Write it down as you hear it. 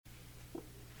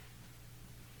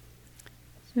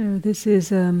So this is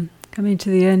coming to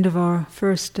the end of our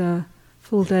first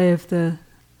full day of the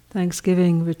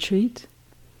Thanksgiving retreat,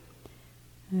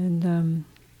 and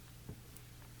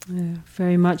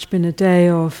very much been a day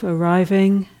of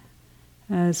arriving,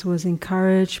 as was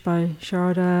encouraged by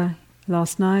Sharda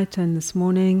last night and this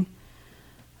morning,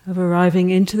 of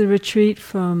arriving into the retreat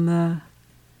from the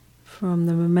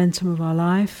momentum of our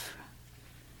life,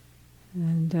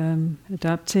 and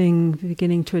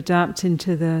beginning to adapt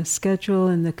into the schedule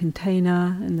and the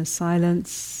container and the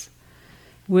silence,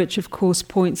 which of course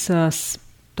points us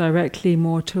directly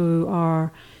more to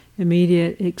our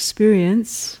immediate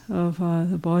experience of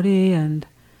the body and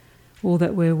all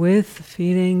that we're with,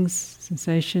 feelings,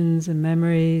 sensations and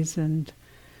memories, and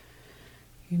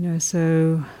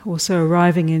so also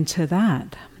arriving into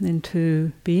that,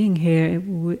 into being here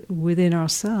within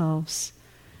ourselves.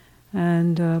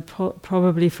 And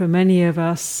probably for many of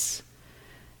us,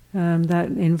 that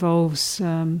involves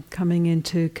coming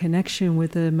into connection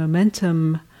with the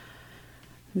momentum,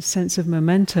 the sense of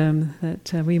momentum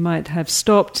that we might have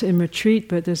stopped in retreat,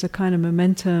 but there's a kind of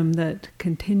momentum that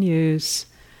continues.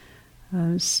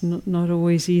 It's not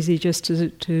always easy just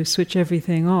to switch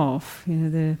everything off.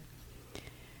 We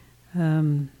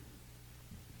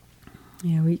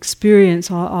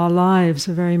experience our lives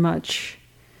are very much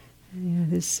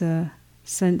this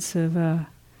sense of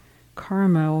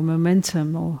karma or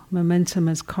momentum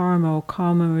as karma, or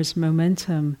karma as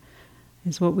momentum,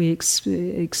 is what we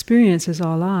experience as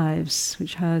our lives,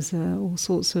 which has all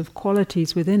sorts of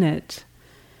qualities within it,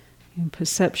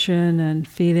 perception and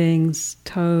feelings,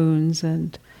 tones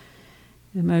and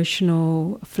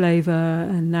emotional flavor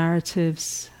and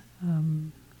narratives,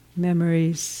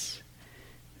 memories,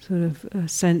 sort of a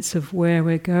sense of where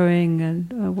we're going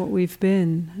and what we've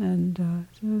been, and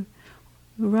so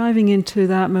arriving into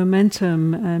that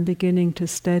momentum and beginning to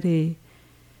steady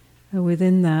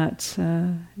within that,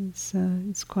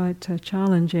 it's quite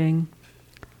challenging.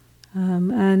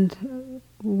 And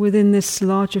within this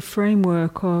larger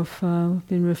framework of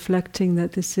been reflecting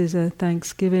that this is a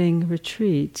Thanksgiving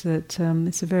retreat, that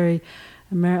it's a very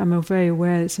I'm very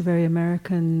aware it's a very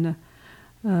American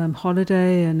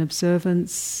holiday and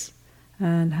observance,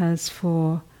 and has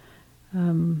for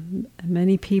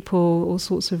many people all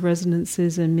sorts of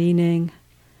resonances and meaning,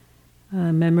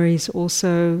 memories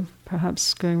also,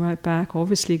 perhaps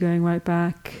obviously going right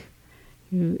back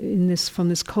from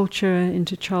this culture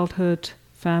into childhood,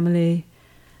 family,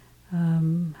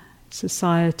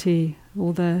 society,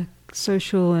 all the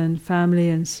social and family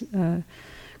and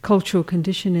cultural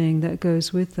conditioning that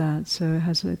goes with that. So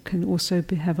it can also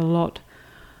have a lot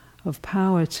of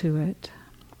power to it.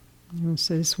 And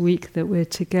so this week that we're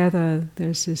together,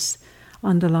 there's this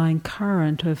underlying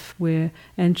current of we're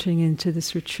entering into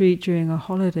this retreat during a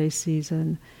holiday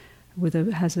season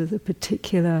has a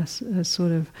particular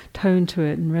sort of tone to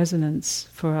it and resonance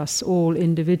for us all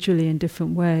individually in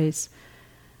different ways.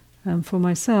 For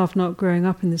myself, not growing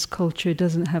up in this culture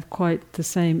doesn't have quite the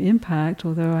same impact,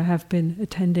 although I have been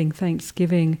attending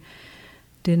Thanksgiving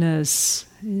dinners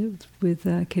with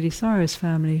Thanissara's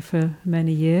family for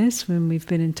many years when we've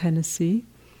been in Tennessee,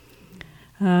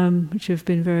 which have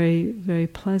been very, very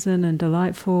pleasant and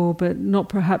delightful, but not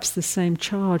perhaps the same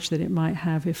charge that it might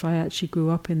have if I actually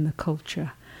grew up in the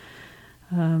culture.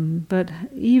 But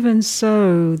even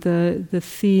so, the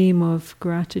theme of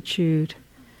gratitude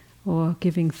or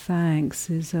giving thanks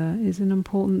is an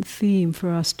important theme for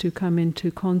us to come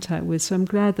into contact with. So I'm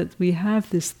glad that we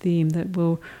have this theme that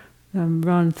will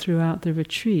run throughout the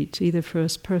retreat, either for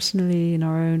us personally in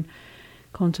our own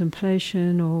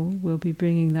contemplation, or we'll be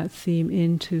bringing that theme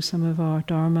into some of our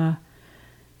Dharma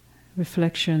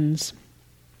reflections.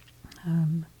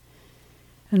 And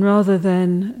rather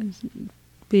than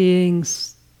being,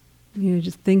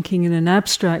 just thinking in an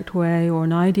abstract way or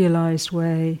an idealized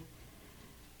way,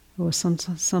 or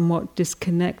somewhat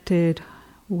disconnected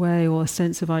way, or a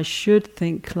sense of I should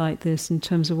think like this in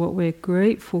terms of what we're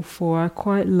grateful for, I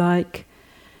quite like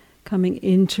coming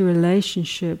into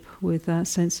relationship with that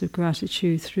sense of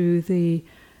gratitude through the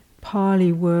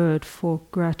Pali word for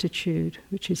gratitude,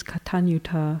 which is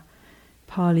katanyuta.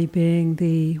 Pali being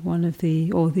the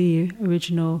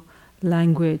original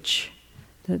language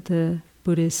that the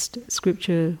Buddhist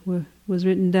scripture was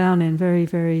written down in, very,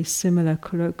 very similar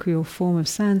colloquial form of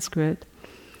Sanskrit.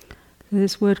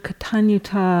 This word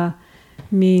katanyuta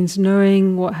means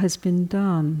knowing what has been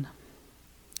done,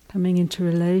 coming into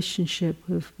relationship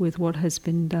with what has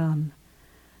been done,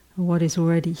 what is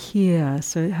already here.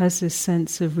 So it has this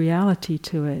sense of reality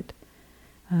to it.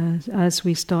 As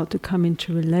we start to come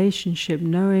into relationship,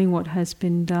 knowing what has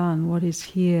been done, what is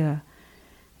here,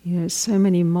 So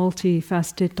many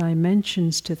multifaceted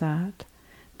dimensions to that.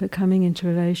 But coming into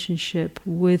relationship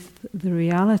with the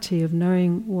reality of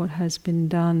knowing what has been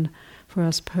done for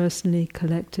us personally,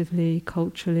 collectively,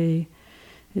 culturally,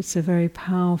 it's a very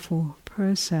powerful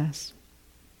process.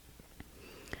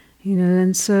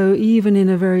 And so even in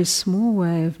a very small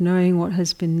way of knowing what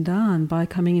has been done by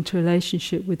coming into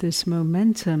relationship with this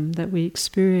momentum that we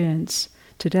experience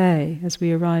today as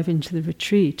we arrive into the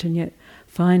retreat and yet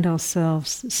find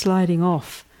ourselves sliding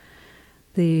off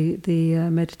the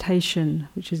meditation,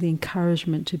 which is the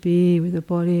encouragement to be with the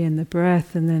body and the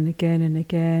breath, and then again and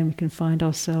again we can find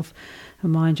ourselves, our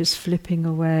mind just flipping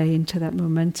away into that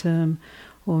momentum,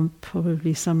 or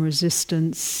probably some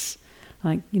resistance,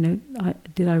 like,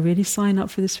 did I really sign up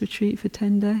for this retreat for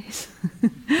 10 days?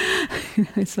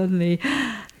 Suddenly,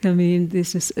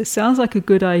 it sounds like a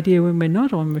good idea when we're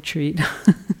not on retreat,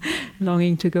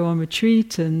 longing to go on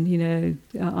retreat and,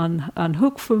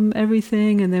 unhook from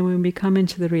everything, and then when we come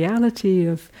into the reality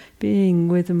of being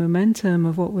with the momentum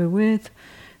of what we're with,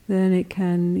 then it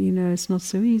can, it's not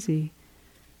so easy.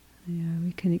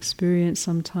 We can experience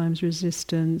sometimes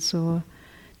resistance or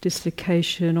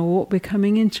dislocation, or what we're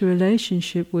coming into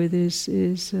relationship with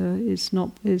is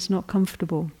not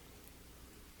comfortable.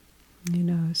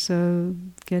 So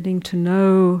getting to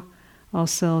know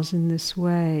ourselves in this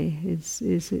way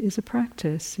is a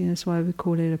practice. That's why we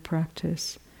call it a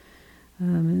practice,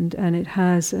 and it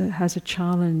has a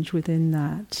challenge within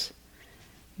that.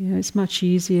 It's much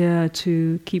easier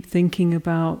to keep thinking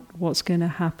about what's going to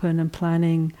happen and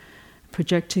planning,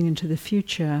 projecting into the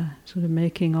future, sort of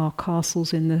making our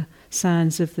castles in the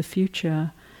sands of the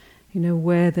future,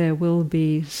 where there will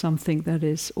be something that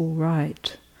is all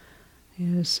right.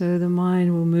 So the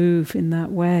mind will move in that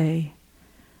way,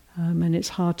 and it's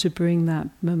hard to bring that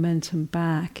momentum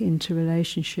back into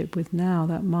relationship with now,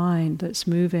 that mind that's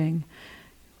moving,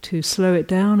 to slow it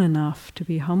down enough, to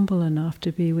be humble enough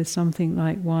to be with something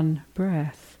like one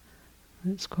breath.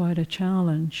 It's quite a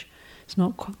challenge.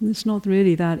 It's not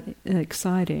really that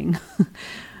exciting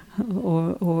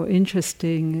or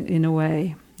interesting in a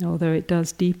way, although it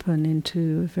does deepen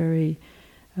into a very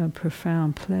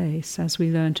profound place as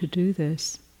we learn to do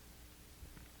this.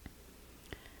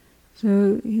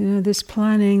 So, this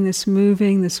planning, this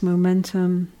moving, this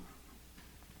momentum,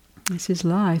 this is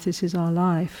life, this is our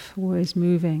life, always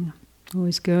moving,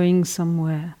 always going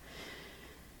somewhere,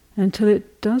 until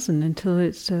it doesn't, until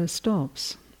it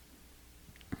stops.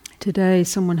 Today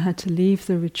someone had to leave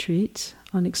the retreat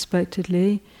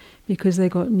unexpectedly because they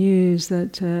got news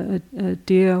that a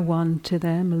dear one to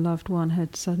them, a loved one,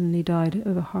 had suddenly died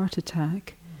of a heart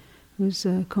attack. It was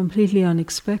completely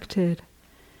unexpected,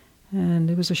 and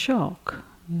it was a shock.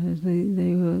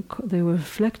 They were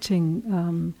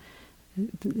reflecting.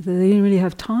 They didn't really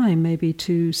have time maybe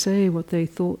to say what they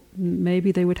thought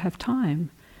maybe they would have time,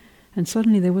 and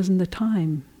suddenly there wasn't the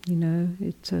time.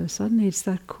 Suddenly it's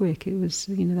that quick. It was,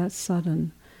 that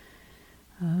sudden,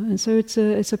 and so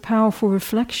it's a powerful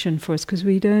reflection for us, because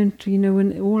we don't,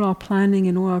 when all our planning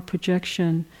and all our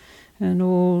projection and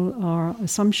all our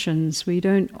assumptions, we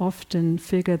don't often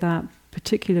figure that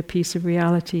particular piece of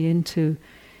reality into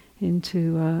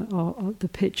the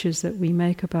pictures that we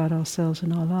make about ourselves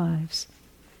and our lives.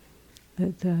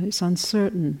 That it's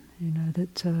uncertain,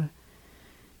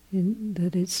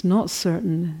 that it's not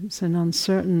certain, it's an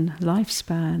uncertain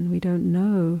lifespan. We don't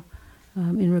know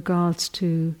in regards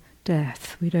to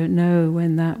death. We don't know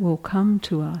when that will come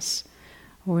to us,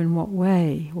 or in what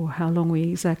way, or how long we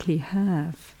exactly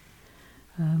have.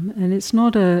 And it's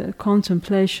not a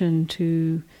contemplation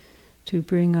to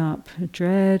bring up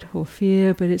dread or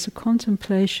fear, but it's a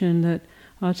contemplation that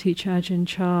our teacher Ajahn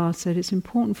Chah said it's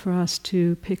important for us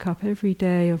to pick up every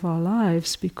day of our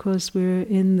lives, because we're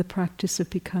in the practice of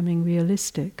becoming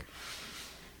realistic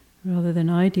rather than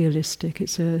idealistic.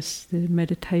 The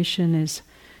meditation is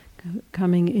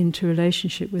coming into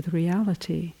relationship with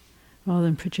reality rather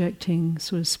than projecting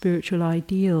sort of spiritual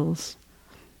ideals.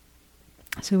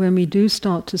 So when we do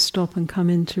start to stop and come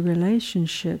into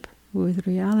relationship with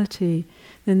reality,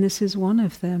 then this is one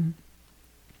of them.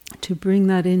 To bring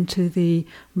that into the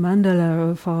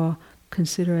mandala of our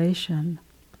consideration.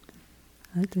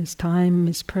 That this time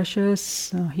is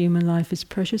precious, our human life is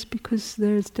precious because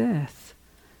there is death.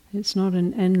 It's not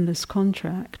an endless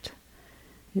contract.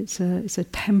 It's a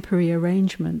temporary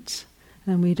arrangement,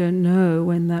 and we don't know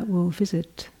when that will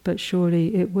visit, but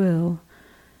surely it will.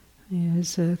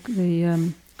 It's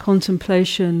the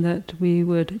contemplation that we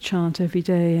would chant every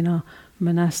day in our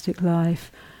monastic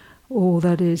life. All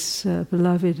that is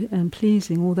beloved and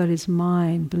pleasing, all that is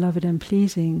mine, beloved and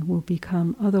pleasing, will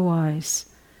become otherwise,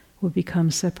 will become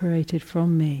separated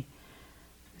from me.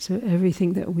 So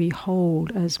everything that we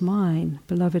hold as mine,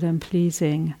 beloved and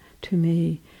pleasing to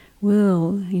me,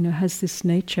 has this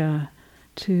nature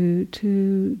to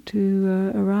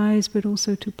arise, but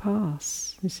also to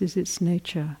pass. This is its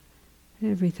nature.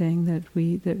 Everything that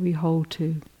we hold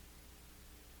to.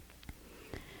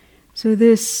 So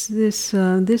this is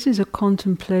a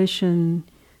contemplation.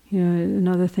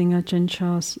 Another thing Ajahn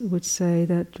Chah would say,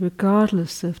 that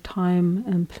regardless of time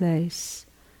and place,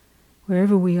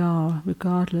 wherever we are,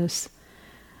 regardless,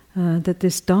 that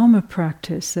this Dharma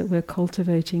practice that we're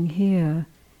cultivating here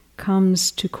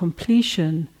comes to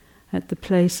completion at the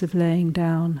place of laying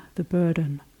down the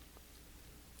burden.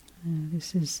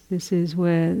 This is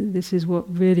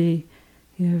what really,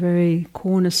 very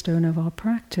cornerstone of our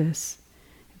practice.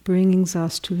 It brings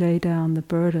us to lay down the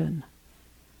burden.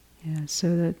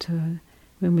 So that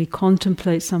when we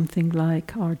contemplate something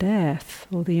like our death,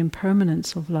 or the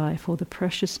impermanence of life, or the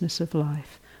preciousness of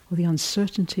life, or the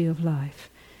uncertainty of life,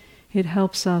 it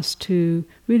helps us to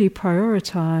really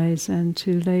prioritize and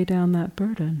to lay down that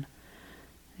burden.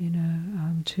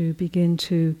 To begin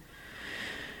to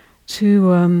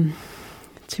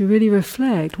really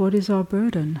reflect, what is our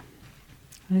burden?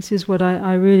 And this is what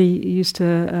I really used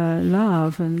to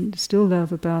love and still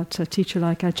love about a teacher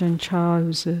like Ajahn Chah,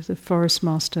 who's the forest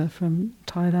master from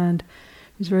Thailand.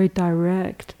 He was very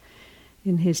direct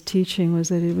in his teaching, was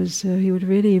that he would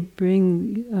really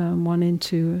bring one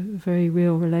into a very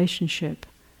real relationship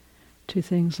to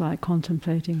things like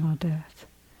contemplating our death,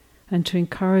 and to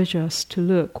encourage us to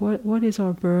look, what is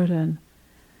our burden?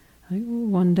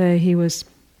 One day he was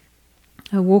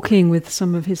walking with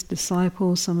some of his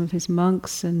disciples, some of his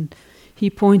monks, and he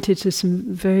pointed to some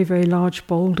very, very large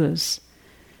boulders.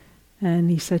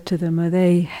 And he said to them, "Are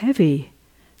they heavy,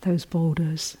 those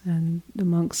boulders?" And the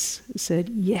monks said,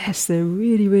 "Yes, they're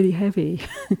really, really heavy."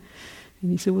 And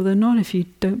he said, "Well, they're not if you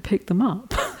don't pick them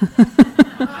up."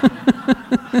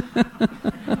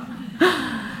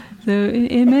 So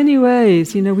in many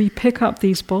ways, we pick up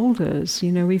these boulders.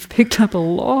 We've picked up a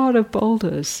lot of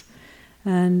boulders.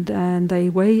 And they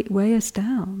weigh us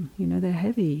down. They're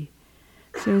heavy.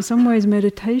 So in some ways,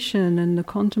 meditation and the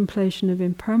contemplation of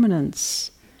impermanence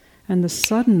and the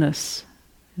suddenness,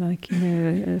 like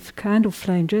a candle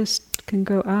flame just can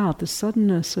go out. The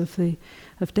suddenness of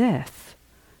death,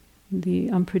 the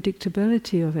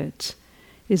unpredictability of it,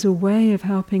 is a way of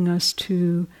helping us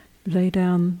to lay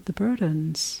down the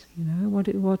burdens. What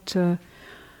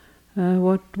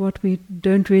we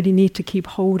don't really need to keep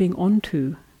holding on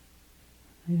to.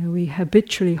 We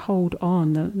habitually hold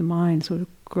on, the mind sort of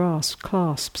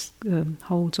clasps,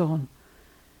 holds on.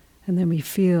 And then we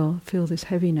feel this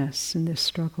heaviness and this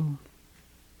struggle.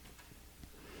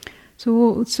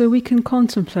 So we can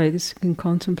contemplate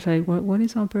what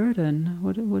is our burden?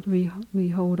 What do we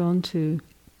hold on to?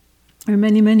 There are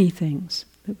many, many things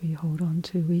that we hold on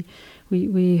to.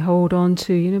 We hold on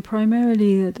to,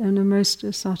 primarily on the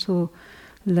most subtle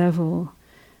level,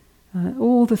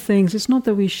 all the things. It's not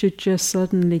that we should just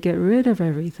suddenly get rid of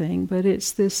everything, but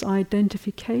it's this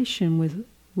identification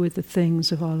with the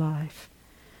things of our life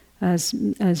as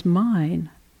mine,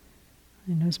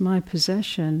 as my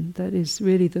possession, that is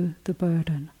really the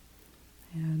burden.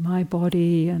 My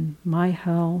body and my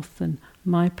health and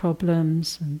my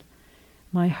problems and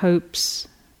my hopes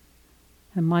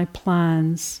and my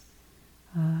plans,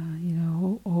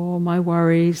 or my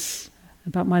worries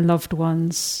about my loved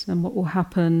ones and what will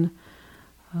happen.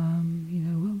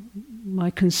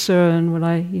 My concern: will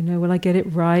I get it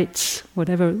right?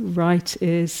 Whatever right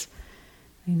is.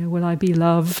 Will I be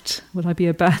loved? Will I be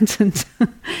abandoned?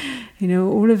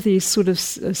 All of these sort of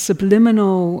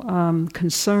subliminal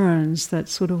concerns that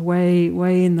sort of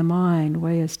weigh in the mind,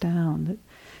 weigh us down,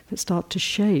 that start to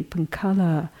shape and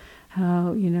colour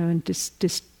how, and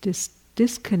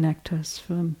disconnect us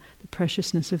from the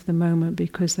preciousness of the moment,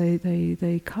 because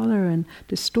they colour and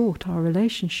distort our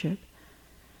relationship.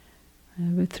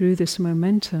 But through this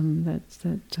momentum that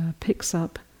picks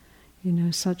up,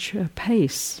 such a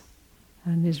pace,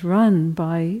 and is run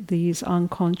by these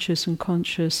unconscious and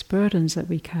conscious burdens that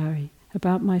we carry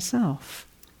about myself,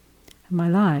 and my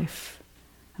life,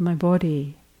 and my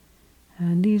body.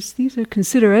 And these are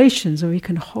considerations, or we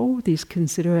can hold these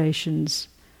considerations.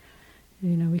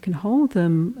 We can hold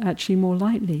them actually more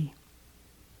lightly.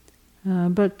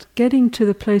 But getting to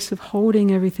the place of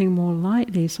holding everything more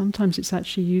lightly, sometimes it's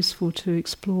actually useful to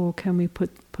explore, can we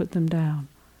put them down?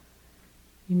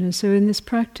 So in this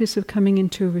practice of coming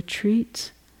into a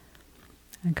retreat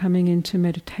and coming into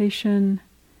meditation,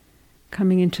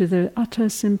 coming into the utter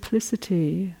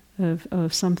simplicity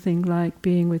of something like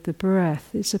being with the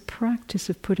breath, it's a practice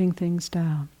of putting things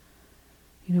down.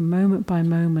 moment by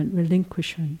moment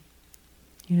relinquishment.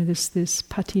 This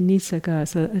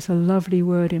patinissaga is a lovely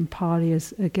word in Pali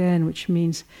which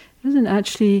means it doesn't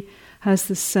actually has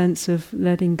the sense of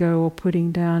letting go or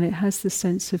putting down. It has the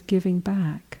sense of giving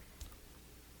back.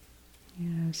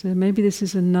 So maybe this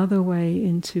is another way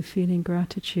into feeling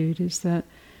gratitude, is that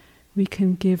we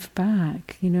can give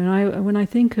back. And when I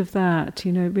think of that,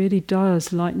 it really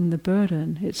does lighten the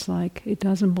burden. It's like it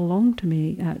doesn't belong to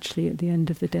me actually at the end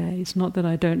of the day. It's not that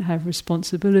I don't have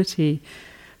responsibility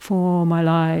for my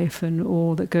life and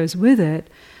all that goes with it,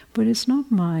 but it's not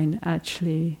mine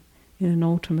actually in an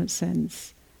ultimate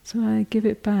sense. So I give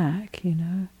it back,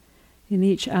 in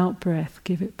each out-breath,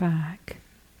 give it back.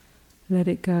 Let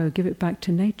it go, give it back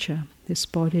to nature, this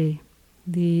body,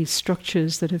 the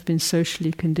structures that have been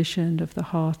socially conditioned of the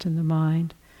heart and the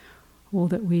mind, all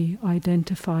that we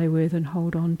identify with and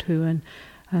hold on to,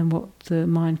 and what the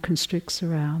mind constricts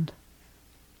around.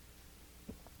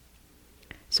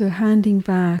 So handing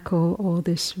back or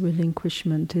this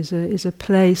relinquishment is a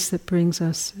place that brings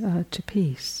us to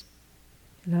peace.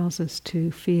 It allows us to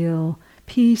feel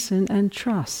peace and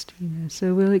trust.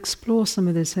 So we'll explore some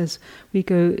of this as we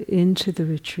go into the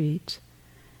retreat.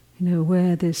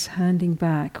 Where this handing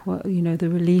back, the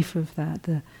relief of that,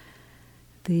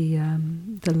 the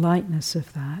lightness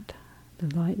of that,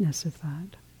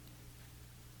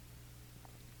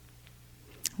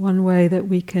 One way that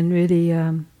we can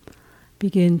really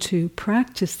begin to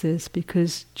practice this,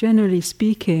 because generally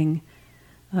speaking,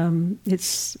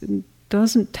 it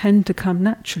doesn't tend to come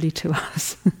naturally to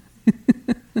us.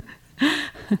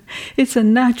 It's a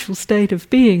natural state of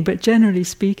being, but generally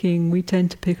speaking, we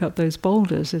tend to pick up those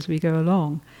boulders as we go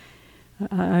along.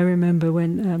 I remember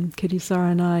when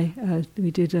Thanissara and I, we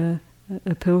did a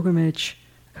pilgrimage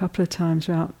a couple of times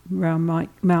around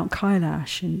Mount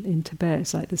Kailash in Tibet.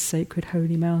 It's like the sacred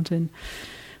holy mountain,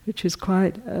 which is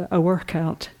quite a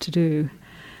workout to do.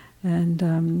 And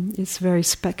it's very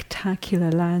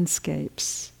spectacular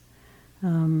landscapes.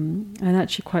 And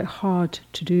actually quite hard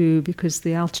to do because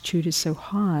the altitude is so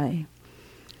high.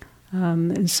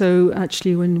 And so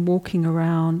actually when walking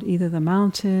around either the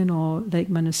mountain or Lake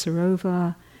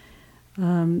Manasarovar,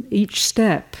 each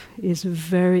step is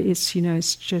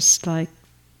it's just like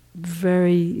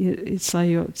it's like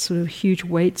you're sort of huge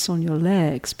weights on your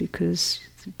legs because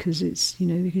it's, because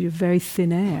you're very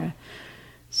thin air.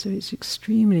 So it's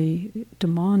extremely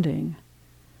demanding.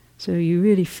 So you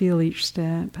really feel each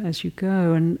step as you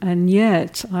go, and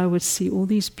yet I would see all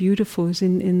these beautiful,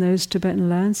 in those Tibetan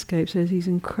landscapes, there's these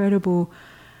incredible,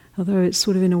 although it's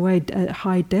sort of in a way a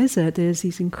high desert, there's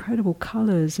these incredible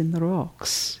colours in the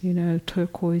rocks,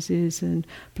 turquoises and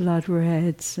blood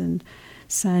reds and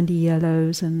sandy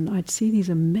yellows, and I'd see these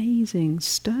amazing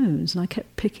stones, and I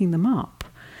kept picking them up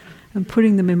and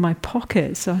putting them in my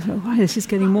pocket. So I thought, wow, this is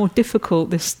getting more difficult.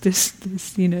 This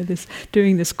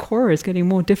doing this core is getting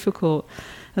more difficult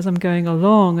as I'm going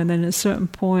along. And then at a certain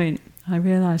point, I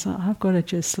realised I've got to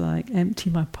just empty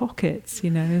my pockets,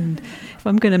 And if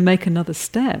I'm going to make another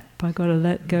step, I've got to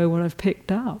let go what I've picked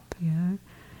up,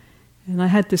 And I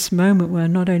had this moment where I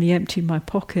not only emptied my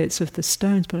pockets of the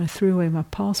stones, but I threw away my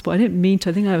passport. I didn't mean to.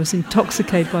 I think I was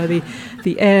intoxicated by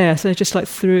the air. So I just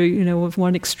threw, with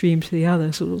one extreme to the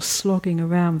other, sort of slogging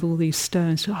around with all these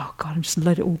stones. Oh God, I'm just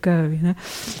let it all go, And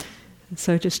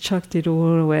so I just chucked it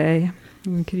all away.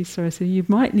 And Thanissara said, you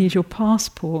might need your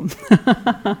passport.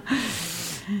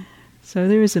 So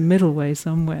there is a middle way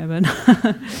somewhere,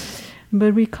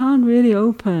 but we can't really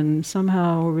open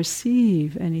somehow or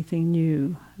receive anything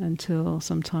new until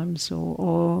sometimes,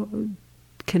 or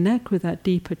connect with that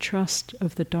deeper trust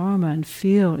of the Dharma and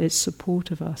feel its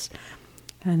support of us.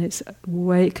 And it's a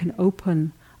way it can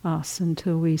open us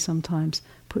until we sometimes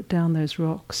put down those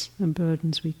rocks and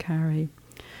burdens we carry.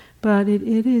 But it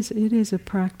is a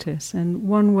practice, and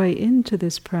one way into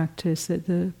this practice that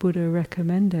the Buddha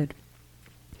recommended.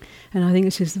 And I think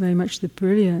this is very much the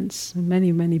brilliance,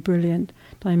 many, many brilliant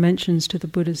dimensions to the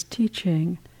Buddha's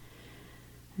teaching.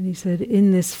 And he said,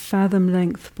 in this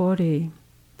fathom-length body,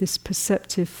 this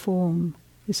perceptive form,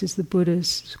 this is the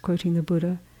Buddha's, quoting the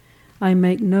Buddha, I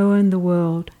make known the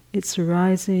world, its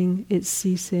arising, its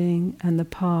ceasing, and the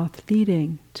path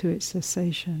leading to its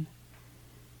cessation.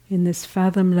 In this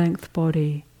fathom-length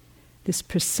body, this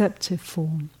perceptive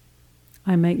form,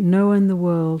 I make known the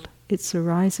world, its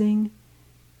arising,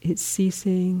 its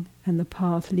ceasing, and the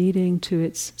path leading to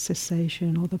its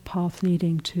cessation, or the path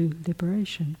leading to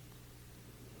liberation.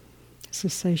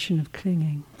 Cessation of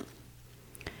clinging.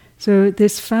 So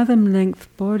this fathom-length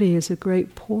body is a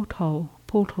great portal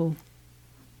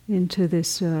into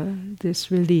this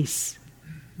release,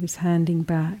 this handing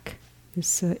back,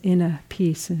 this inner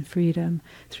peace and freedom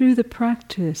through the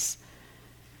practice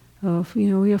of,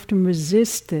 we often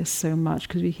resist this so much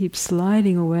because we keep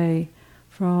sliding away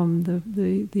from the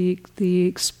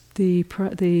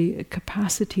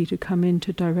capacity to come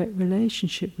into direct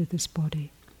relationship with this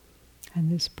body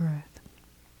and this breath.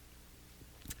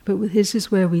 But this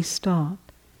is where we start.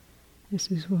 This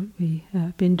is what we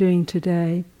have been doing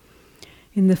today.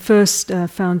 In the first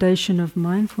foundation of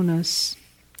mindfulness,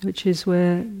 which is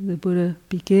where the Buddha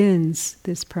begins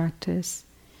this practice,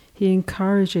 he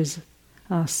encourages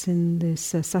us in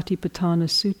this Satipatthana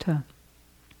Sutta,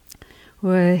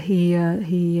 where he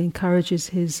encourages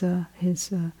his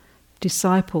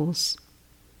disciples.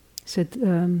 Said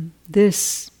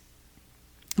this,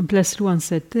 and Blessed One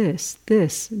said this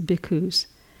bhikkhus,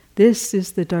 this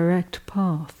is the direct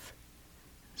path.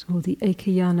 It's called the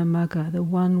Ekayana Magga, the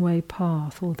one-way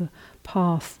path, or the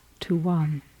path to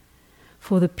one.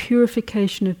 For the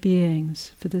purification of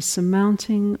beings, for the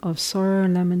surmounting of sorrow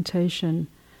and lamentation,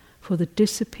 for the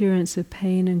disappearance of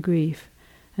pain and grief,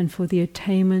 and for the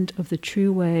attainment of the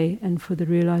true way, and for the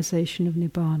realization of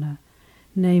Nibbana,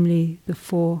 namely the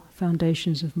 4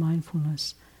 foundations of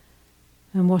mindfulness.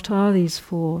 And what are these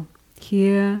 4?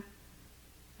 Here,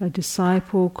 a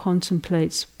disciple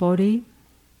contemplates body,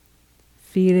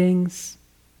 feelings,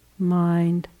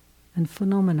 mind, and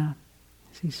phenomena.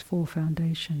 These 4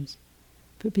 foundations.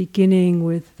 But beginning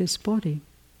with this body,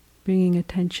 bringing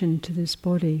attention to this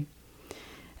body.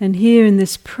 And here in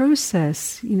this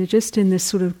process, just in this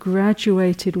sort of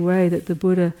graduated way that the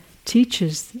Buddha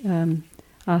teaches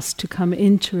us to come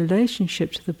into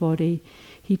relationship to the body,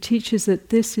 he teaches that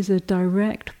this is a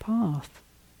direct path.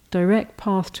 Direct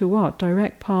path to what?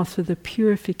 Direct path to the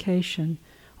purification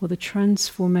or the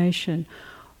transformation,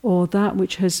 or that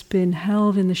which has been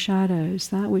held in the shadows,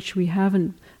 that which we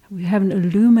haven't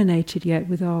illuminated yet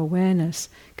with our awareness,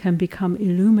 can become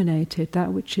illuminated,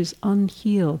 that which is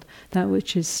unhealed, that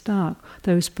which is stuck,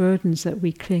 those burdens that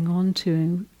we cling on to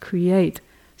and create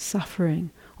suffering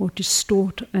or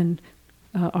distort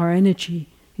our energy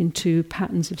into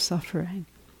patterns of suffering.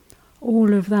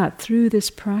 All of that through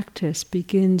this practice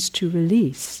begins to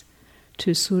release,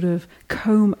 to sort of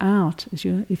comb out,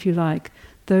 if you like,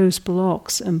 those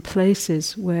blocks and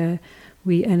places where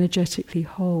we energetically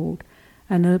hold.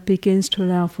 And it begins to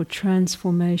allow for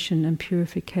transformation and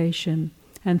purification.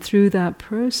 And through that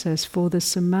process, for the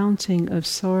surmounting of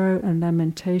sorrow and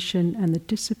lamentation and the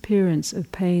disappearance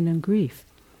of pain and grief.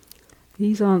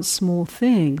 These aren't small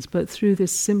things, but through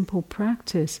this simple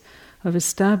practice of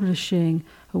establishing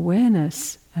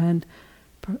awareness and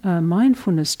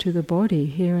mindfulness to the body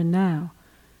here and now.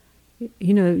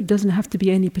 It doesn't have to be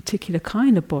any particular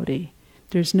kind of body.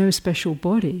 There's no special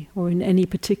body or in any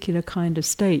particular kind of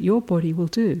state. Your body will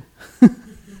do.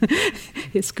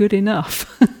 It's good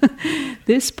enough.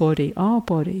 This body, our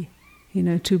body,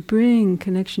 to bring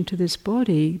connection to this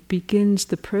body begins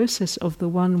the process of the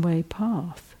one-way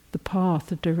path,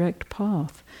 the direct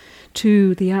path,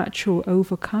 to the actual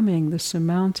overcoming, the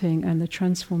surmounting and the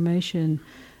transformation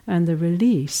and the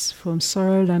release from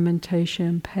sorrow,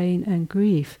 lamentation, pain and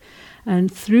grief. And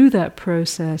through that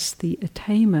process, the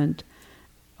attainment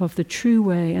of the true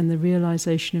way and the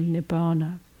realization of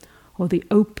Nibbana, or the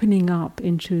opening up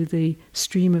into the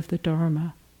stream of the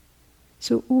Dharma.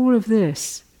 So all of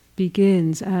this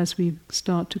begins as we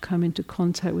start to come into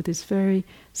contact with this very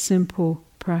simple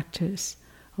practice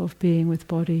of being with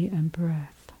body and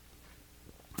breath.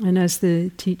 And as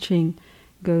the teaching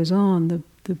goes on, the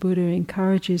Buddha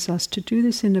encourages us to do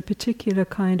this in a particular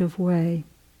kind of way.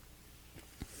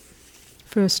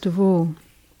 First of all,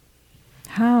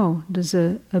 how does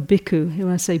a bhikkhu, when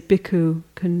I say bhikkhu,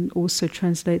 can also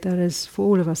translate that as, for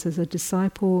all of us, as a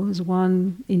disciple, as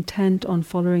one intent on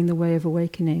following the way of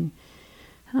awakening.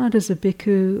 How does a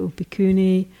bhikkhu or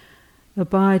bhikkhuni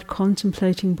abide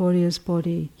contemplating body as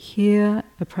body? Here,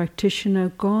 a practitioner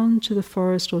gone to the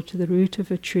forest or to the root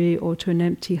of a tree or to an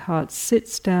empty hut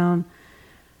sits down,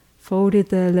 folded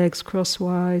their legs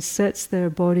crosswise, sets their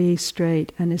body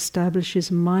straight and establishes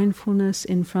mindfulness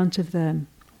in front of them.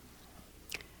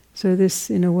 So this,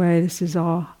 in a way, this is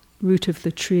our root of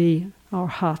the tree, our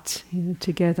hut,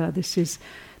 together. This is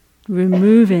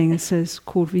removing, this is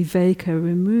called viveka,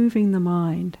 removing the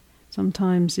mind.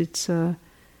 Sometimes it's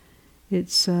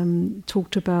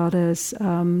talked about as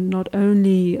not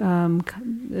only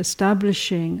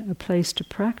establishing a place to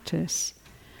practice,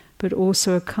 but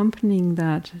also accompanying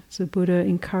that. The Buddha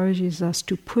encourages us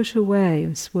to put away,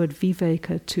 this word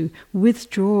viveka, to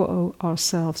withdraw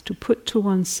ourselves, to put to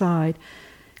one side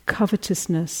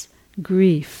covetousness,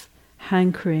 grief,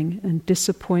 hankering and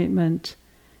disappointment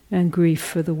and grief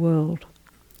for the world.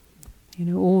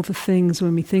 All the things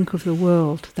when we think of the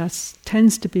world, that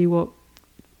tends to be what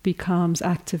becomes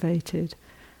activated.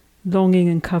 Longing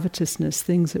and covetousness,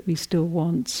 things that we still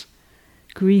want.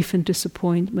 Grief and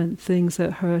disappointment, things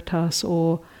that hurt us,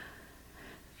 or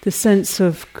the sense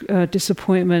of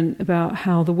disappointment about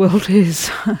how the world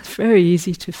is. It's very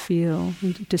easy to feel,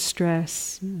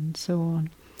 distress and so on.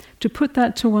 To put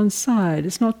that to one side,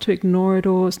 it's not to ignore it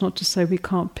all, it's not to say we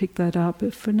can't pick that up,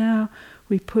 but for now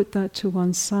we put that to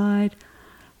one side.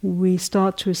 We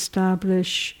start to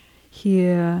establish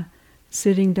here,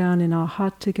 sitting down in our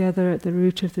hut together at the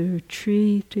root of the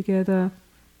tree together.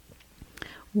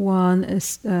 One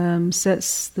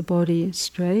sets the body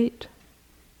straight,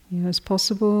 as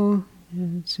possible,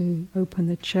 to open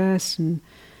the chest and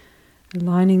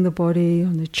aligning the body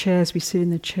on the chair as we sit in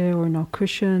the chair or in our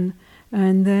cushion,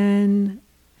 and then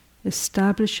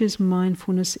establishes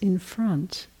mindfulness in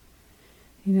front.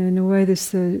 In a way,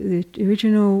 the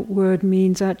original word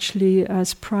means actually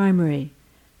as primary.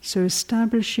 So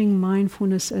establishing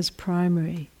mindfulness as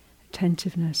primary,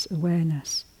 attentiveness,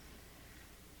 awareness.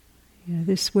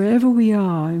 This, wherever we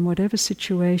are, in whatever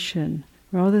situation,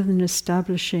 rather than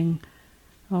establishing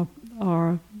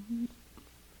our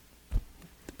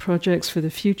projects for the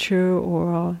future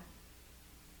or our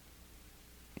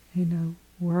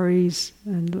worries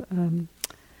and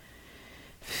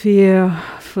fear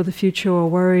for the future, or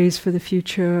worries for the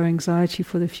future, or anxiety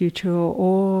for the future,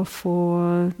 or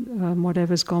for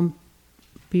whatever's gone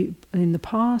in the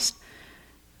past.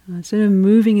 Instead of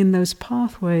moving in those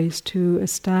pathways to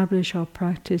establish our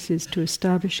practices,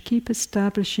 keep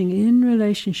establishing in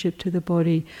relationship to the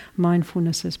body,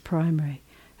 mindfulness as primary,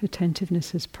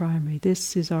 attentiveness as primary.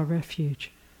 This is our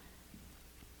refuge.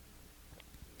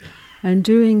 And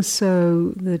doing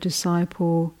so, the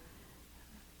disciple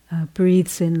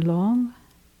breathes in long,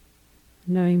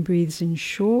 knowing breathes in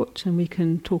short, and we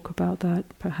can talk about that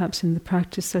perhaps in the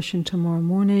practice session tomorrow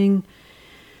morning.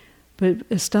 But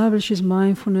establishes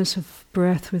mindfulness of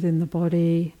breath within the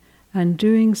body, and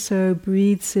doing so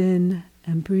breathes in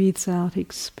and breathes out,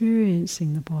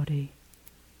 experiencing the body.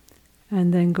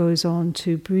 And then goes on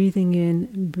to breathing in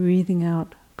and breathing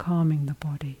out, calming the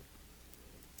body.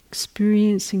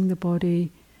 Experiencing the body,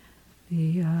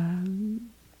 the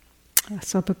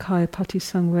Sabbakaya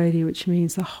Patisangvedi, which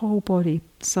means the whole body,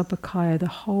 Sabbakaya, the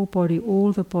whole body,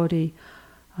 all the body,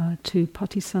 to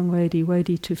Patisangvedi,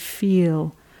 Vedi, to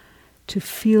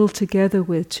feel together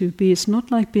with, to be. It's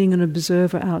not like being an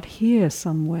observer out here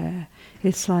somewhere.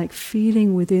 It's like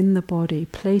feeling within the body,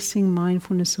 placing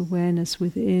mindfulness awareness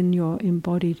within your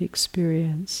embodied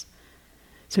experience.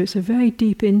 So it's a very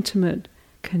deep, intimate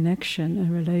connection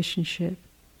and relationship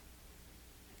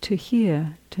to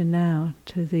here, to now,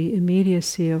 to the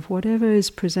immediacy of whatever is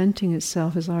presenting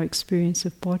itself as our experience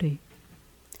of body.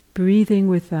 Breathing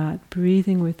with that,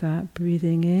 breathing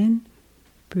in,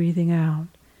 breathing out.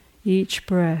 Each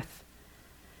breath,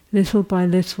 little by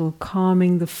little,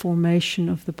 calming the formation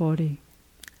of the body.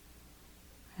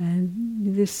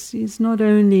 And this is not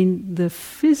only the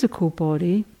physical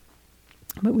body,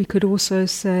 but we could also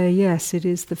say, yes, it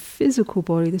is the physical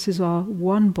body. This is our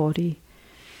one body,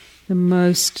 the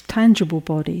most tangible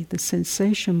body, the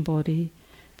sensation body.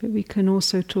 But we can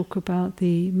also talk about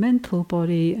the mental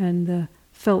body and the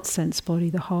felt sense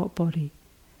body, the heart body.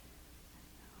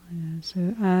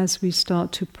 So as we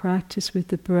start to practice with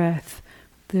the breath,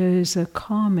 there is a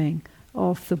calming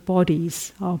of the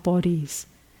bodies, our bodies,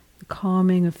 the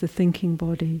calming of the thinking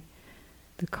body,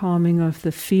 the calming of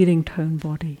the feeling tone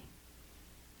body,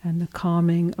 and the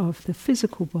calming of the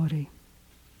physical body.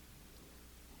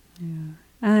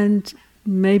 And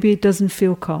maybe it doesn't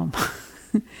feel calm.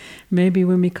 Maybe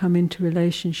when we come into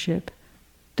relationship,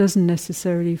 doesn't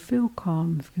necessarily feel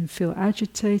calm. Can feel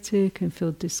agitated, can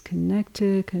feel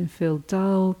disconnected, can feel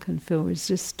dull, can feel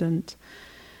resistant.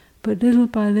 But little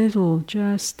by little,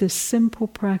 just this simple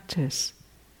practice.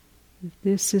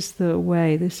 This is the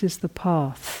way, this is the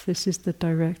path, this is the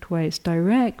direct way. It's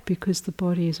direct because the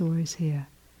body is always here.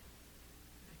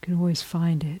 You can always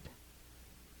find it.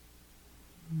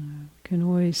 You can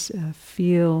always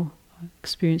feel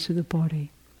experience of the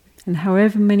body. And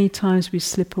however many times we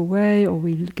slip away, or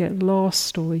we get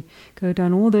lost, or we go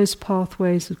down all those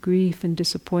pathways of grief and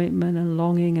disappointment and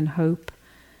longing and hope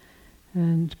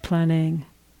and planning,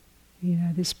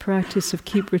 this practice of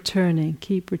keep returning.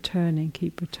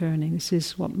 This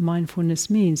is what mindfulness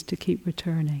means, to keep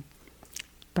returning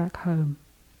back home.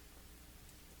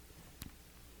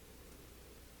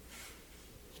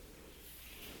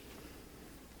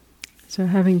 So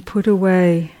having put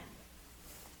away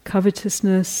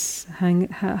covetousness,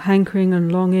 hankering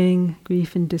and longing,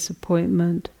 grief and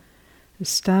disappointment,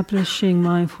 establishing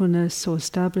mindfulness or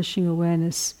establishing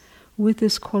awareness with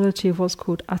this quality of what's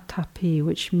called atapi,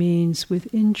 which means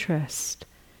with interest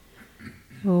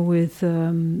or with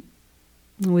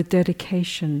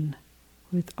dedication,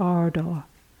 with ardor,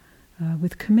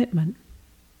 with commitment.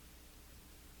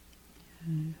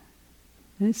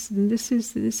 This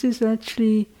is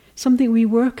actually something we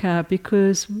work at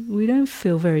because we don't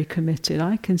feel very committed.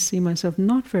 I can see myself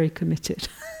not very committed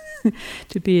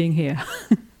to being here.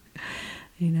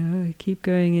 I keep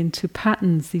going into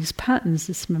patterns,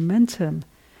 this momentum,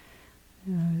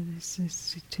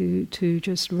 to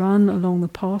just run along the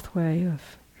pathway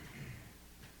of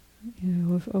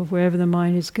wherever the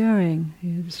mind is going,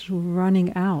 just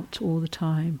running out all the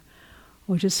time,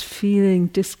 or just feeling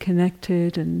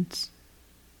disconnected and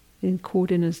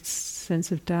caught in a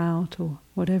sense of doubt or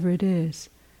whatever it is.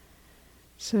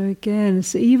 So again,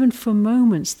 it's even for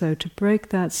moments though, to break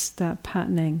that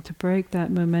patterning, to break that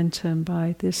momentum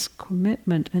by this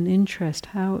commitment and interest.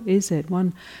 How is it?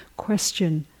 One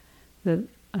question that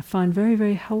I find very,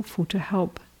 very helpful to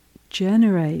help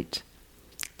generate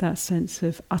that sense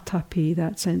of atapi,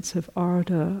 that sense of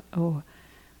ardor or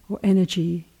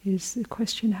energy, is the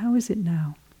question, how is it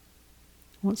now?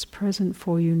 What's present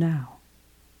for you now?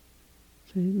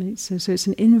 So it's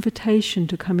an invitation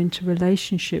to come into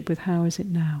relationship with how is it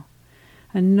now.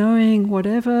 And knowing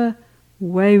whatever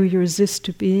way we resist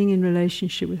to being in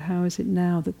relationship with how is it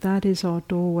now, that is our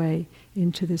doorway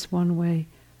into this one-way,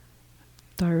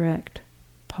 direct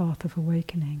path of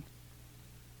awakening.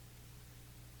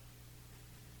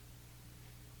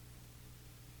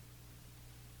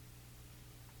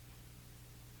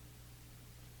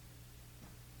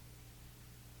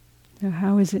 So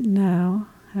how is it now?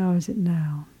 How is it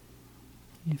now?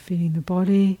 You're feeling the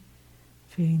body,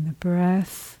 feeling the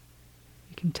breath.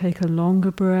 You can take a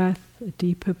longer breath, a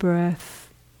deeper breath,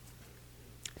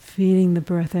 feeling the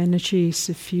breath energy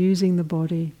suffusing the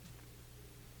body.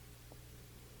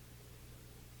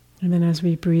 And then as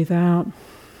we breathe out,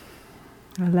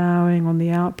 allowing on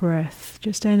the out-breath,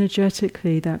 just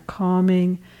energetically, that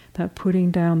calming, that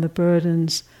putting down the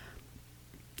burdens,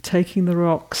 taking the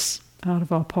rocks out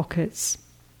of our pockets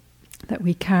that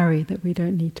we carry, that we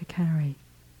don't need to carry.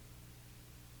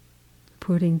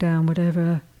 Putting down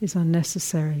whatever is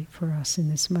unnecessary for us in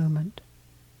this moment.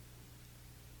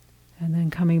 And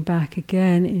then coming back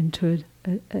again into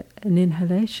an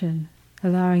inhalation,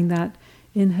 allowing that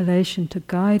inhalation to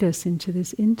guide us into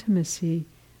this intimacy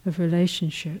of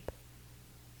relationship.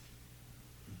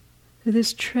 So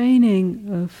this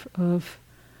training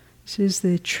this is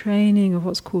the training of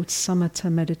what's called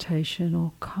samatha meditation,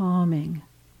 or calming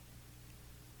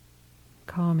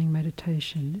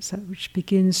meditation. It's that which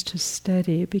begins to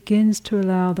steady. It begins to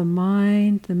allow the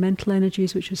mind, the mental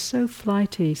energies which are so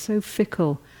flighty, so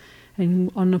fickle,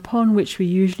 and upon which we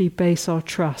usually base our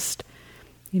trust.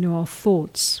 Our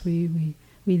thoughts, we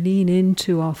lean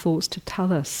into our thoughts to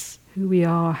tell us who we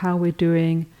are, how we're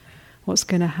doing, what's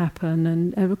going to happen.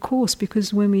 And of course,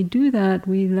 because when we do that,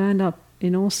 we land up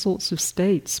in all sorts of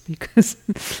states, because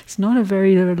it's not a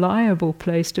very reliable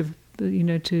place to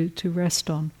rest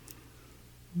on.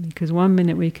 Because one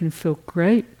minute we can feel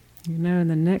great, and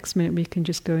the next minute we can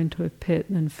just go into a pit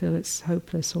and feel it's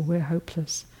hopeless, or we're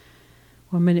hopeless.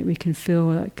 One minute we can feel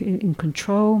like in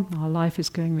control, our life is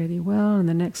going really well, and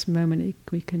the next moment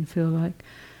we can feel like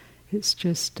it's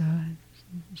just an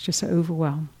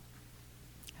overwhelm.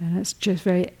 And that's just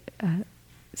very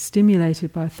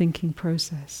stimulated by a thinking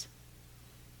process.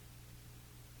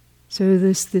 So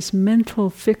this mental,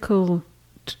 fickle,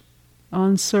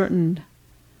 uncertain,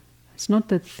 it's not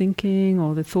that thinking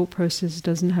or the thought process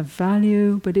doesn't have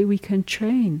value, but we can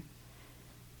train.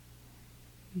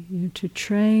 To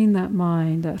train that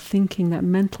mind, that thinking, that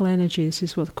mental energy. This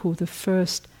is what's called the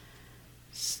first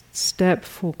step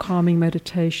for calming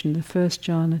meditation, the first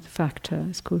jhana factor.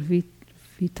 It's called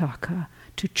vitakka.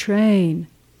 To train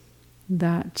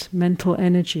that mental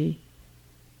energy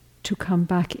to come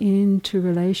back into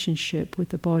relationship with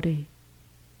the body.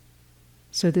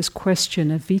 So this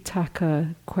question, a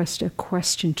vitakka, a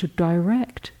question to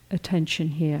direct attention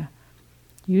here,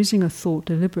 using a thought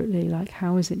deliberately, like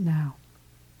how is it now?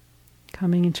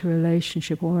 Coming into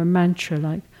relationship, or a mantra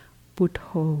like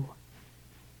buddho,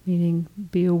 meaning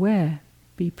be aware,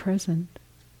 be present.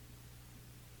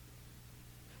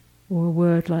 Or a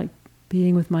word like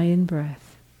being with my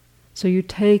in-breath. So you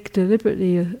take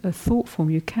deliberately a thought form,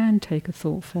 you can take a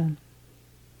thought form,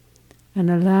 and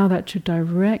allow that to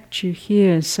direct you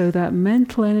here, so that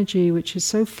mental energy, which is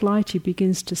so flighty,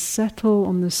 begins to settle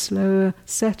on the slower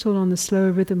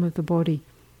rhythm of the body.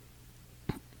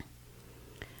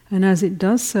 And as it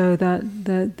does so, that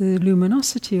the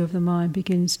luminosity of the mind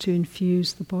begins to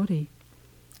infuse the body.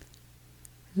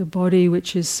 The body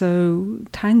which is so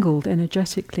tangled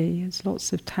energetically, there's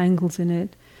lots of tangles in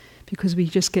it, because we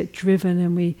just get driven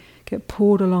and we get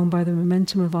pulled along by the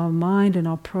momentum of our mind and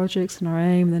our projects and our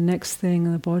aim. The next thing,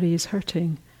 the body is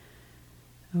hurting.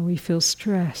 Or we feel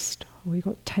stressed, or we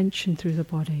got tension through the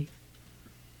body.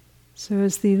 So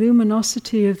as the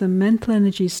luminosity of the mental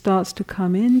energy starts to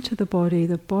come into the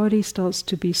body starts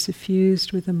to be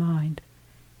suffused with the mind.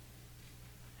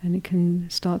 And it can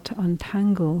start to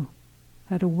untangle.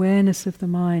 That awareness of the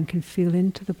mind can feel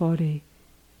into the body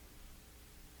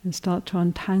and start to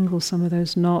untangle some of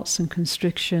those knots and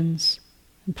constrictions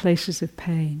and places of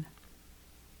pain.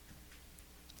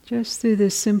 Just through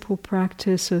this simple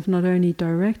practice of not only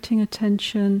directing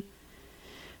attention,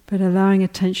 but allowing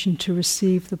attention to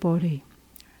receive the body,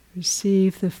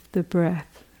 receive the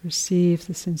breath, receive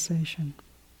the sensation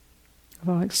of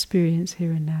our experience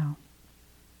here and now.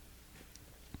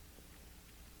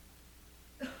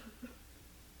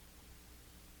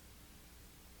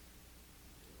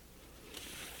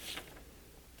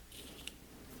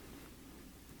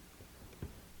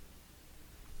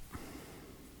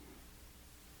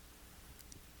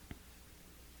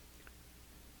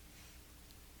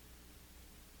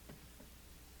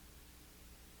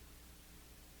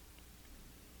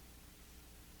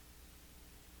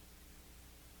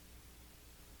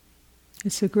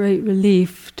 It's a great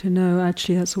relief to know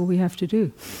actually that's all we have to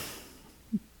do,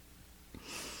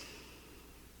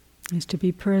 is to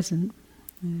be present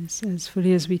as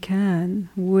fully as we can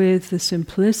with the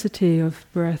simplicity of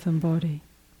breath and body.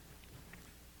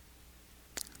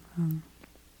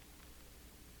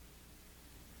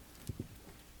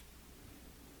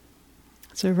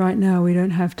 So right now we don't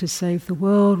have to save the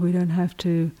world, we don't have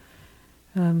to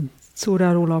sort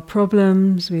out all our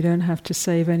problems, we don't have to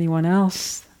save anyone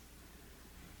else.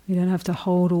 We don't have to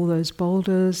hold all those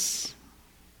boulders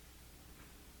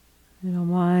in our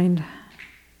mind.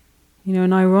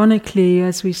 And ironically,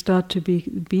 as we start to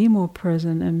be more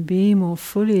present and be more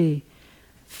fully,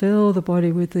 fill the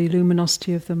body with the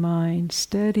luminosity of the mind,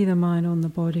 steady the mind on the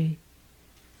body,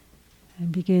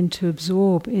 and begin to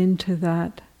absorb into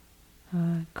that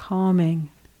calming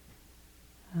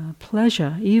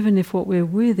pleasure, even if what we're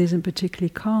with isn't particularly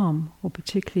calm or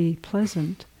particularly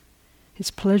pleasant. It's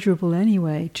pleasurable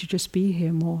anyway to just be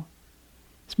here more.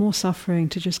 It's more suffering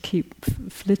to just keep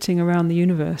flitting around the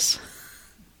universe.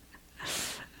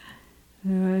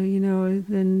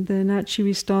 Then actually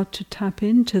we start to tap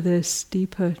into this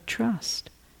deeper trust.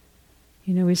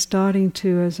 We're starting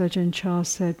to, as Ajahn Chah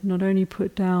said, not only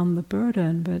put down the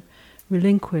burden, but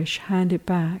relinquish, hand it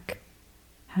back.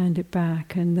 And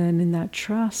then in that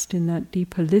trust, in that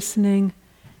deeper listening,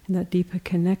 in that deeper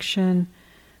connection,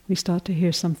 we start to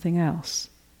hear something else,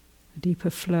 a deeper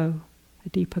flow, a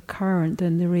deeper current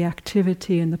than the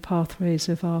reactivity and the pathways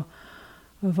of our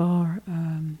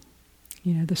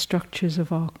the structures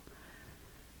of our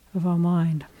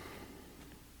mind,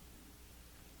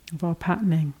 of our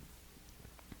patterning.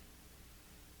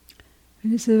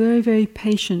 And it's a very, very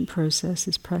patient process,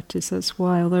 this practice. That's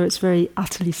why, although it's very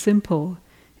utterly simple,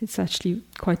 it's actually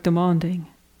quite demanding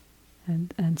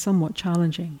and somewhat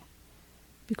challenging.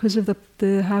 Because of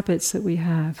the habits that we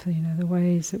have, the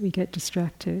ways that we get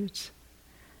distracted.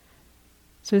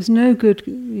 So it's no good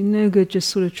just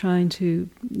sort of trying to,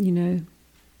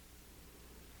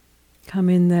 come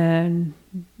in there and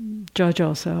judge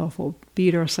ourselves or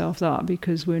beat ourselves up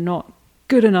because we're not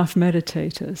good enough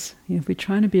meditators. If we're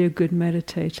trying to be a good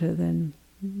meditator, then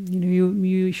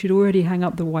you should already hang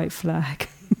up the white flag.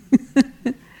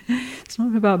 It's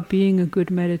not about being a good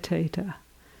meditator.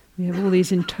 We have all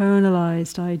these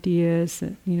internalized ideas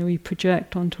that we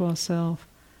project onto ourselves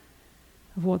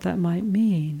of what that might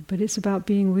mean. But it's about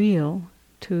being real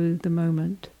to the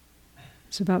moment.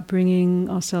 It's about bringing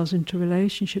ourselves into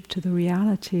relationship to the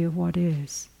reality of what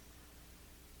is.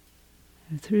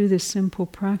 And through this simple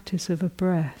practice of a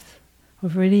breath,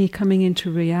 of really coming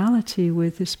into reality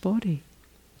with this body,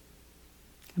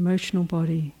 emotional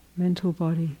body, mental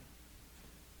body,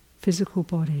 physical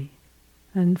body.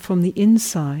 And from the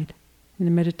inside, in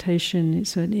the meditation,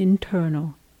 it's an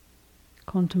internal,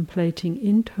 contemplating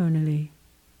internally,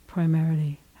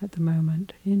 primarily, at the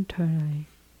moment, internally.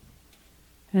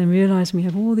 And realizing we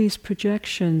have all these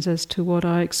projections as to what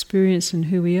our experience and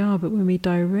who we are, but when we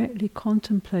directly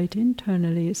contemplate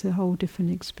internally, it's a whole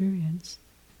different experience.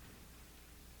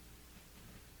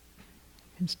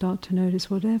 You can start to notice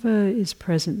whatever is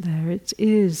present there. It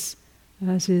is,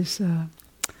 as is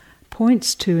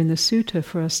points to in the sutta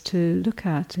for us to look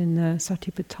at in the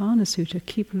Satipatthana Sutta.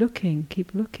 Keep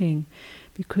looking,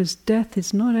 because death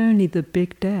is not only the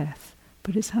big death,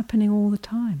 but it's happening all the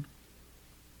time.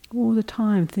 All the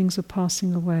time things are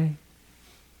passing away.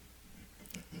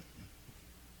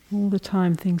 All the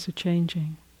time things are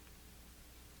changing.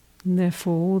 And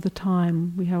therefore all the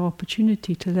time we have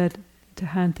opportunity to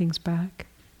hand things back,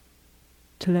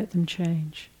 to let them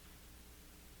change,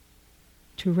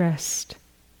 to rest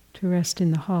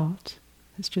in the heart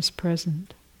that's just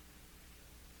present.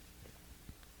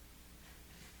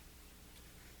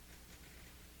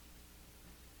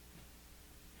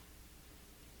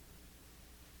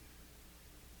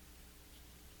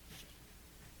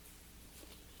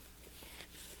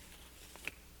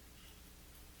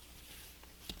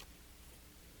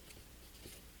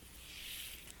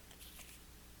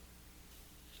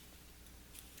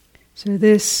 So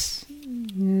this,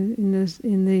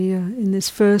 in this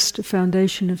first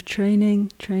foundation of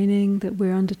training that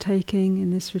we're undertaking in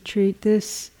this retreat, the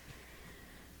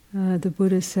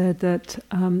Buddha said that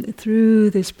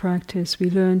through this practice we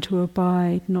learn to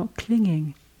abide, not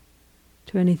clinging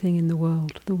to anything in the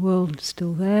world. The world is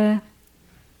still there,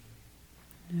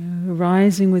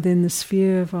 arising within the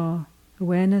sphere of our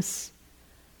awareness,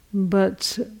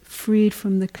 but freed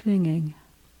from the clinging.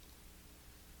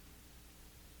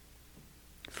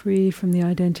 Free from the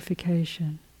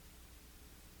identification.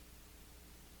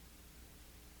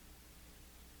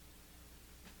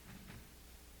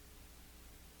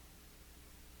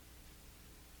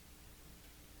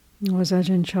 Or as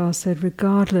Ajahn Chah said,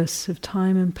 regardless of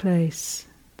time and place,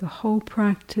 the whole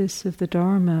practice of the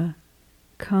Dharma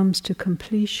comes to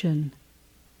completion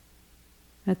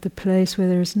at the place where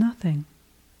there is nothing.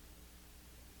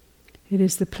 It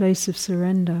is the place of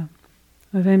surrender,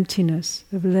 of emptiness,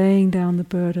 of laying down the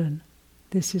burden.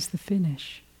 This is the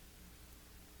finish.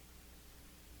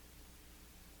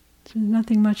 So there's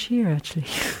nothing much here actually.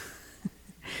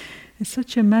 It's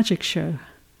such a magic show.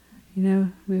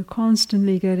 We're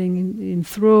constantly getting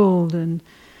enthralled and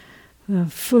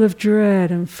full of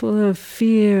dread and full of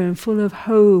fear and full of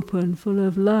hope and full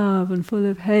of love and full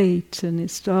of hate, and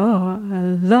it's I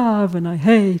love and I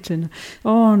hate and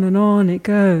on it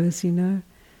goes, It's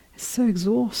so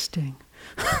exhausting.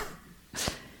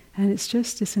 And it's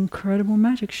just this incredible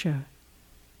magic show.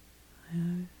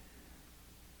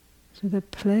 So the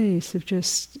place of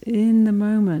just in the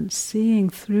moment, seeing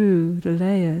through the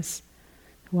layers,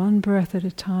 one breath at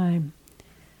a time,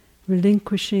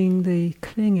 relinquishing the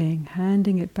clinging,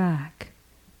 handing it back,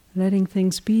 letting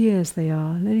things be as they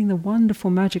are, letting the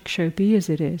wonderful magic show be as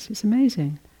it is. It's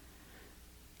amazing.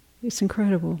 It's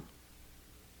incredible.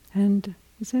 And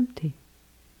it's empty.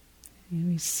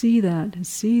 You see that, and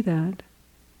see that,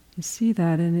 and see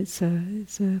that, and it's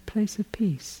a place of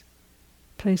peace,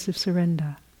 place of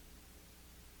surrender.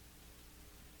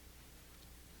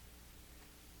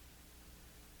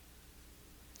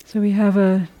 So we have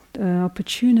an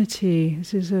opportunity.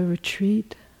 This is a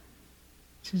retreat.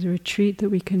 This is a retreat that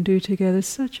we can do together.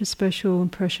 Such a special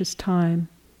and precious time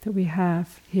that we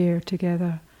have here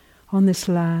together on this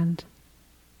land,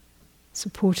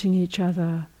 supporting each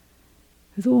other.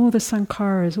 With all the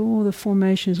sankharas, all the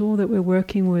formations, all that we're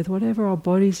working with, whatever our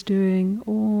body's doing,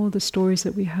 all the stories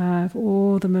that we have,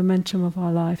 all the momentum of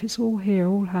our life, it's all here,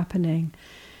 all happening.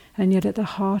 And yet at the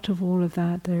heart of all of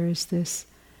that there is this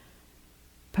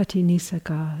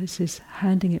patinisaka, this is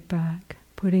handing it back,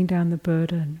 putting down the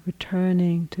burden,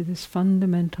 returning to this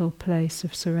fundamental place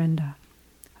of surrender,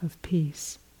 of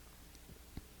peace,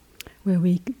 where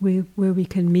we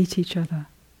can meet each other,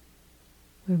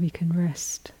 where we can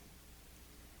rest.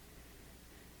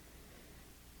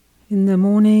 In the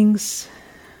mornings,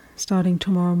 starting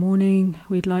tomorrow morning,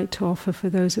 we'd like to offer, for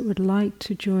those that would like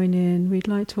to join in, we'd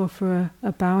like to offer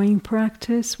a bowing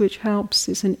practice which helps.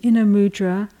 It's an inner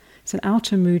mudra, it's an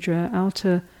outer mudra,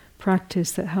 outer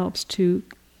practice that helps to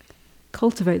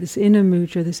cultivate this inner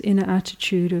mudra, this inner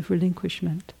attitude of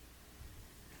relinquishment,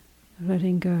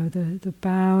 letting go. The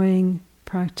bowing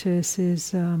practice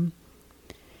is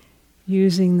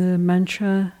using the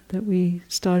mantra that we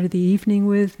started the evening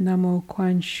with, Namo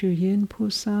Quan Shu Yin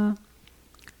Pusa.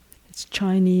 It's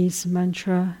Chinese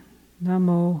mantra,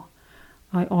 Namo,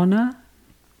 I honor,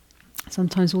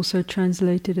 sometimes also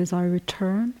translated as I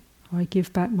return, or I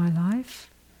give back my life.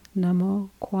 Namo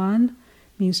Quan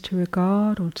means to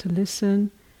regard or to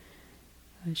listen.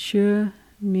 Shu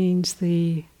means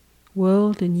the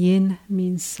world, and Yin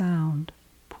means sound.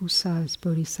 Pusa is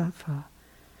bodhisattva.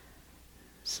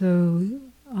 So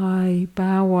I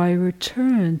bow, I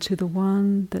return to the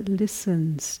one that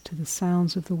listens to the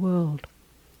sounds of the world.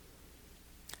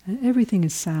 And everything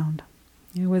is sound.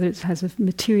 Whether it has a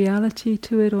materiality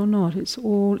to it or not, it's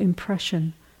all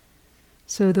impression.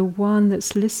 So the one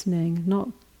that's listening, not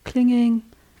clinging,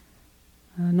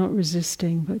 not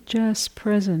resisting, but just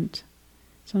present.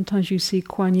 Sometimes you see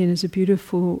Kuan Yin as a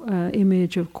beautiful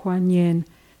image of Kuan Yin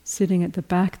sitting at the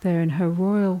back there in her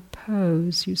royal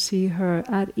pose. You see her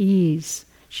at ease.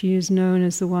 She is known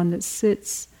as the one that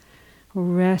sits or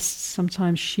rests.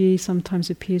 Sometimes she, sometimes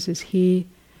appears as he.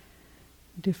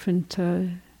 Different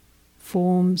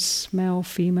forms, male,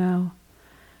 female,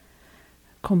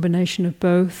 combination of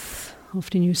both.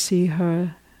 Often you see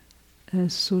her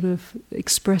as sort of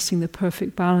expressing the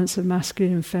perfect balance of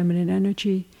masculine and feminine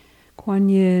energy. Kuan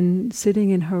Yin sitting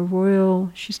in her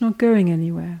royal, she's not going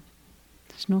anywhere.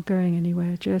 She's not going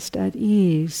anywhere, just at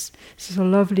ease. This is a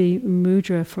lovely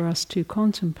mudra for us to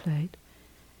contemplate.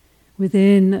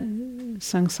 Within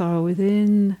samsara,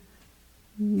 within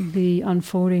the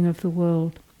unfolding of the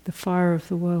world, the fire of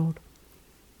the world,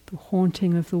 the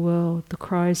haunting of the world, the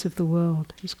cries of the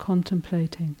world, is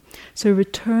contemplating. So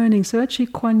returning, so actually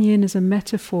Kuan Yin is a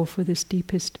metaphor for this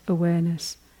deepest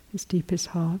awareness, this deepest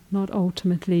heart, not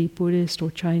ultimately Buddhist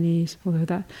or Chinese, although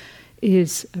that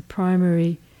is a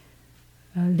primary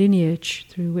lineage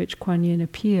through which Kuan Yin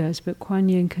appears, but Kuan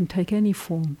Yin can take any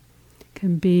form,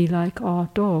 can be like our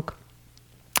dog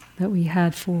that we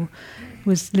had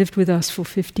lived with us for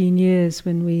 15 years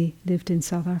when we lived in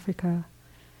South Africa.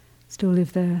 Still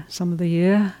live there some of the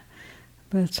year,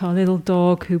 but our little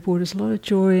dog who brought us a lot of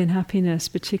joy and happiness,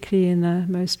 particularly in the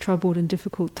most troubled and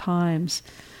difficult times,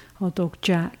 our dog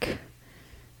Jack.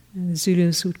 And the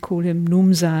Zulus would call him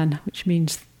Numzan, which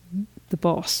means the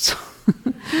boss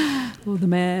or the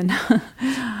man.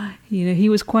 He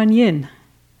was Kuan Yin,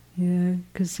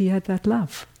 because he had that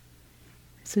love.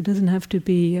 So it doesn't have to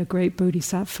be a great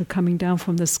bodhisattva coming down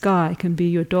from the sky. It can be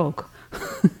your dog.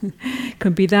 It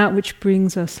can be that which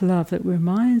brings us love, that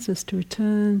reminds us to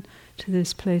return to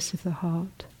this place of the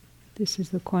heart. This is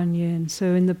the Kuan Yin.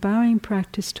 So in the bowing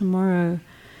practice tomorrow,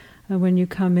 when you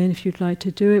come in, if you'd like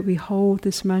to do it, we hold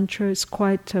this mantra. It's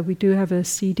quite, we do have a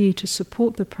CD to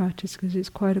support the practice because it's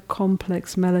quite a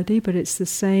complex melody, but it's the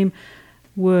same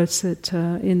words that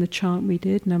in the chant we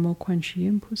did, Namo Quan Shi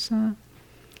Yin Pusa.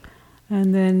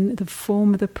 And then the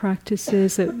form of the practice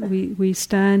is that we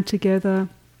stand together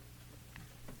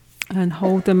and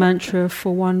hold the mantra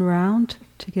for one round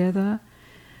together,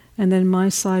 and then my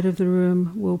side of the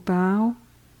room will bow.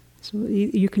 So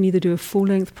you can either do a full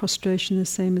length prostration, the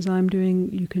same as I'm doing.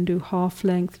 You can do half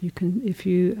length. You can, if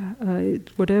you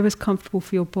whatever's comfortable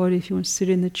for your body. If you want to sit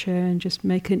in the chair and just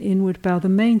make an inward bow. The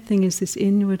main thing is this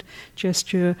inward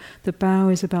gesture. The bow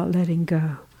is about letting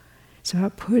go. It's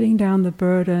about putting down the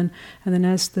burden, and then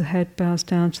as the head bows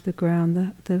down to the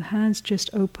ground, the hands just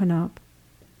open up.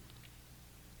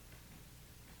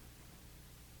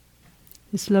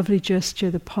 This lovely gesture,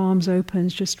 the palms open,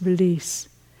 just release.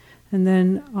 And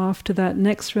then after that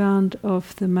next round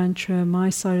of the mantra, my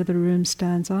side of the room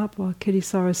stands up, while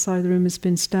Thanissara's side of the room has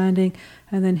been standing,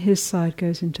 and then his side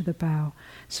goes into the bow.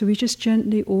 So we just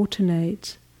gently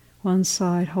alternate one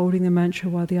side holding the mantra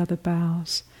while the other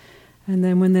bows. And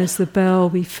then when there's the bell,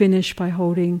 we finish by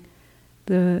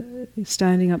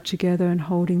standing up together and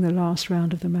holding the last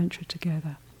round of the mantra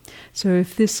together. So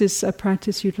if this is a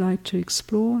practice you'd like to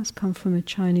explore, it's come from the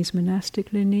Chinese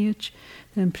monastic lineage,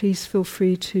 then please feel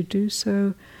free to do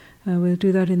so. We'll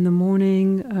do that in the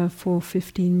morning for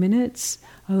 15 minutes.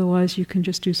 Otherwise, you can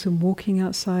just do some walking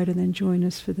outside and then join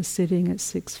us for the sitting at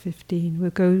 6:15.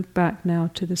 We'll go back now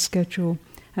to the schedule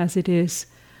as it is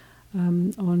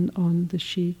on the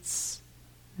sheets.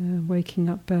 Waking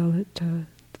up bell at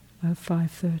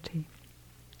 5:30.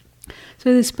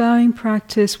 So this bowing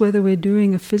practice, whether we're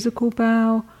doing a physical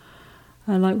bow,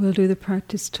 like we'll do the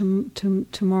practice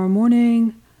tomorrow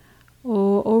morning,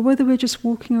 or whether we're just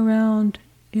walking around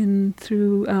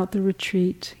throughout the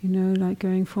retreat, like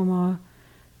going from our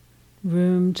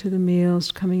room to the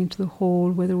meals, coming into the hall,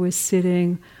 whether we're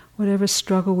sitting, whatever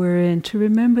struggle we're in, to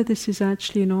remember this is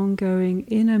actually an ongoing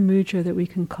inner mudra that we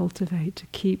can cultivate, to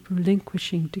keep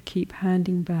relinquishing, to keep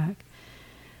handing back,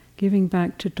 giving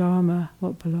back to Dharma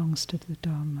what belongs to the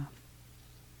Dharma.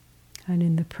 And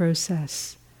in the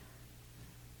process,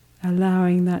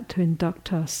 allowing that to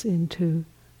induct us into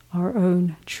our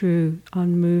own true,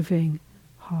 unmoving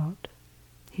heart,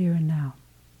 here and now.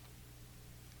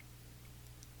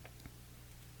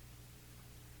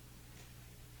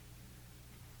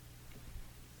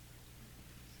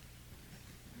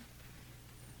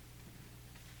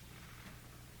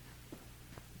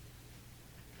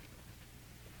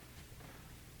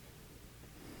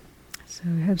 So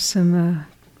we have some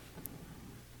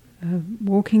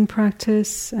walking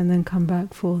practice, and then come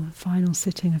back for the final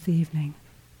sitting of the evening.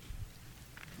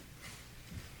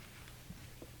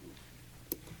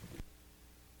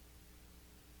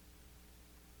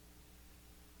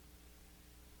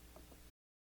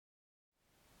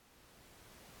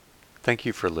 Thank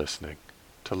you for listening.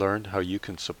 To learn how you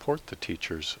can support the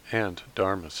teachers and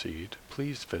Dharma Seed,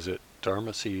 please visit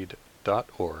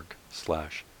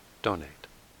dharmaseed.org/donate.